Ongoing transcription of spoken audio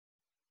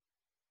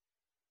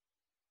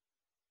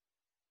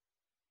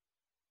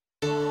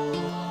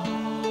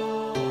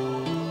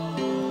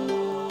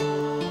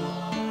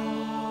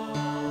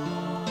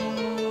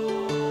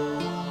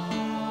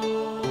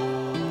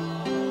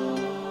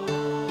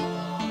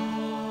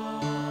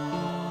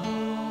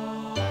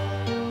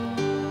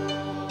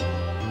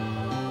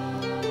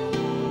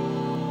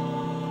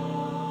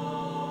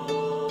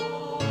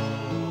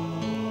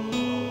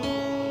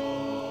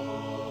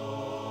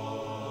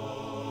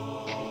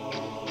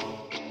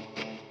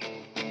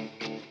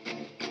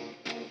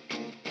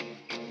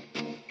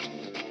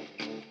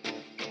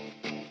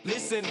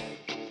Listen,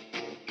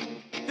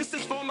 this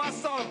is for my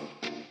son.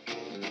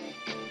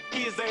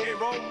 He is a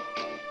hero.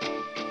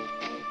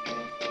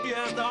 He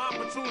has the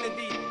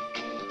opportunity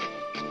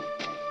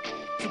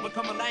to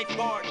become a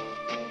lifeguard.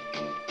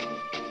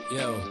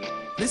 Yo.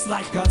 This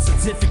lifeguard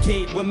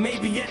certificate, well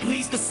maybe at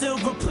least a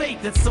silver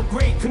plate. That's so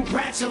great,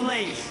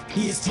 congratulate.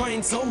 He has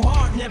trained so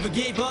hard, never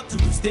gave up to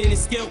stay in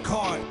his skill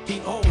card. He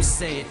always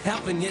say it,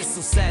 helping is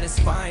so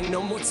satisfying.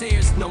 No more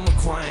tears, no more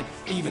crying,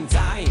 even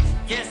dying.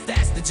 Yes,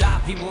 that's the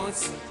job he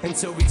wants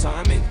until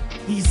retirement.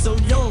 He's so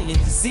young and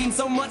he's seen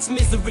so much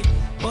misery,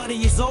 but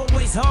he is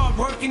always hard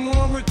working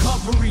on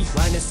recovery.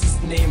 Linus is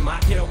his name,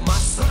 I help my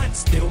son,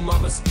 still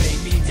mama's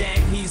baby.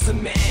 Damn, he's a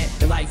man.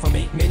 In life I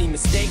make many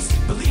mistakes,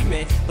 believe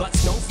me, but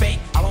it's no fake.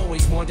 I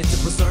always wanted to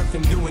preserve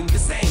him doing the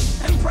same.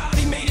 I'm proud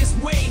he made his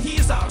way. He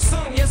is our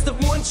son. Yes, the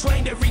one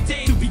trained every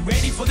day to be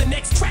ready for the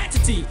next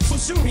tragedy. For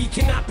sure he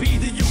cannot be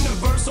the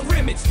universal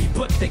remedy,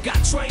 but they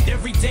got trained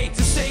every day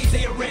to say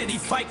they are ready.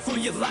 Fight for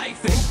your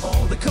life and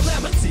all the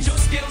calamities. Your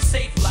skills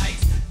save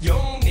lives. You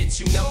own it,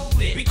 you know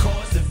it.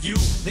 Because of you,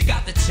 they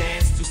got the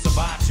chance to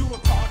survive. You were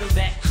part of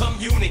that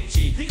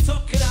community. He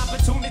took an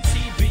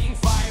opportunity being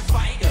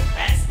firefighter.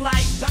 That's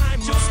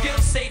lifetime. Your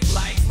skills save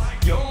lives.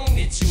 You own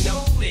it, you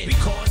know it.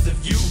 Because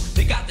of you,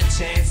 they got the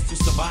chance to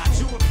survive.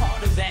 You were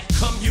part of that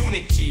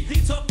community.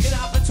 He took an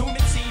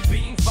opportunity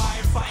being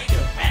firefighter.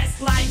 That's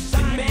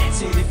lifetime.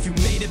 Imagine if you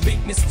made a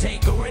big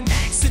mistake or an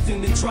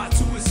accident and tried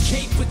to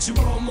escape, but you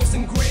were almost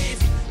in grave.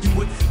 You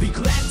would be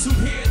glad to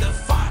hear the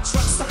fire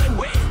truck sign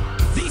wave.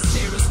 These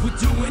heroes would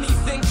do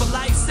anything for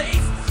life's sake.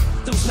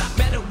 Does not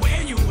matter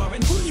where you are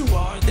and who you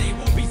are, they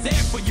will be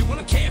there for you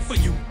and care for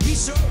you. Be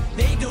sure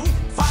they do.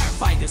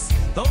 Firefighters,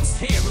 those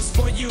heroes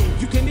for you.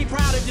 You can be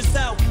proud of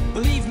yourself,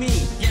 believe me.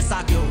 Yes,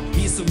 I do.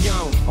 He's so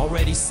young,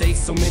 already saved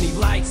so many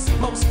lives.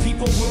 Most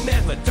people will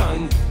never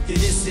done.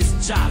 It is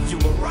his job, you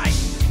were right.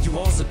 You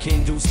also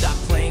can do, stop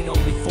playing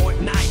only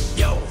Fortnite.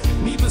 Yo,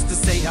 needless to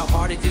say how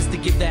hard it is to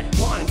give that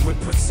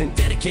 100%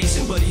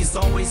 dedication, but he's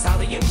always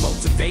highly in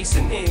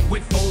motivation and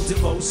with full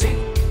devotion.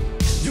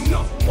 You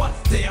know what,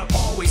 they're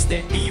always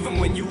there even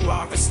when you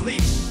are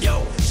asleep. Yo,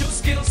 your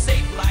skills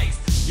save lives.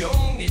 You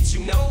own it,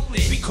 you know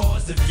it.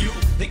 Because of you,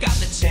 they got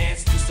the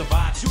chance to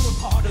survive. You were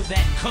part of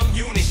that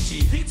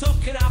community. He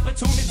took an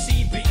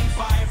opportunity being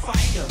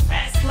firefighter.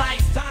 That's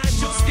lifetime.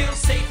 Your skills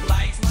save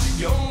lives.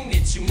 You own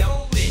it, you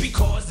know it.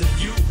 Because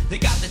of you, they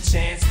got the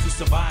chance to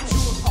survive. You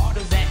were part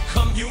of that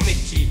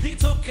community. He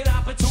took an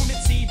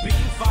opportunity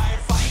being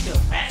firefighter.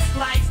 That's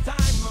lifetime.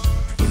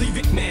 Believe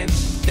it, man.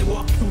 They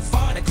walk through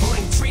fire, they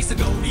climb trees to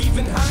go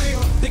even higher.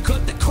 They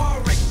cut the car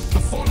wreck,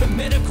 perform a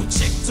medical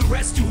check to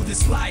rescue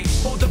this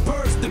life. Or the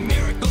birth, the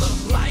miracle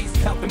of life,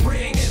 helping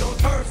bring it on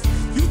earth.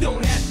 You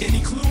don't have any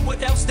clue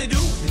what else they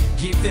do.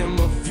 Give them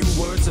a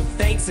few words of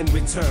thanks in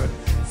return.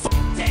 Fuck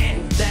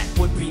damn, that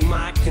would be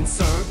my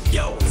concern.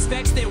 Yo,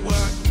 respects their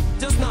word,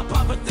 does not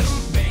bother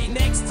them. Hey,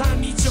 next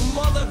time meet your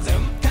mother,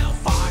 them. How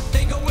far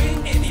they go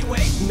in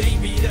anyway?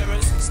 Maybe there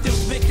is still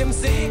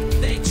victims in.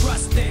 They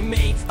trust their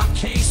mate.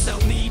 Okay, so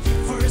need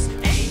first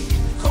aid.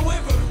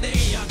 However,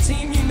 they are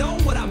team, you know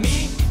what I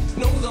mean.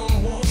 No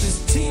lone wolves,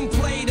 is team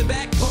play, the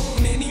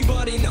backbone.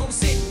 Anybody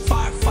knows it.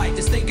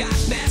 Firefighters, they got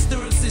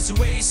master of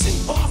situation.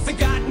 Often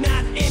got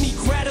not any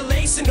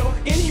gratulation or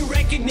any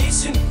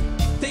recognition.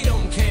 They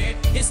don't care,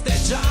 it's their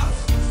job,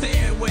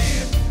 they're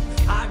aware.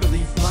 I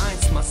believe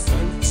Lions, my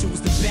son, choose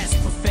the best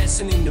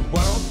profession in the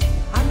world.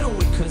 I know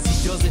it cause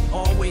he does it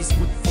always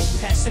with full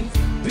passion.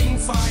 Being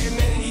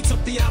fireman, he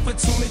took the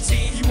opportunity.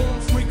 He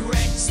won't regret,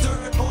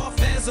 stirred off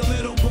as a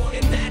little boy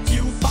in that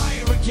youth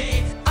fire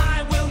again.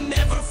 I will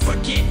never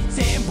forget,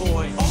 damn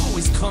boy,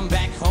 always come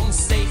back home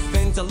safe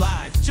and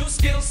alive. Your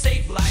skills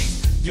save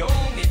lives, you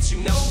own it,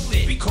 you know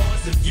it.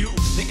 Because of you,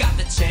 they got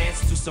the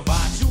chance to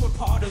survive. You were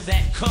part of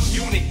that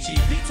community.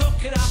 He took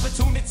an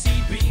opportunity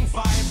being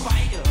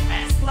firefighter.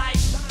 That's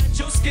lifetime.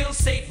 Your skills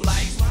save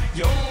lives,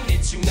 you own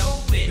it, you know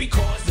it.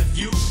 Because of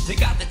you, they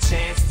got the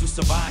chance to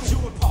survive. You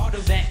were part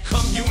of that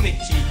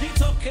community. He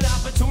took an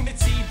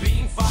opportunity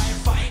being firefighter.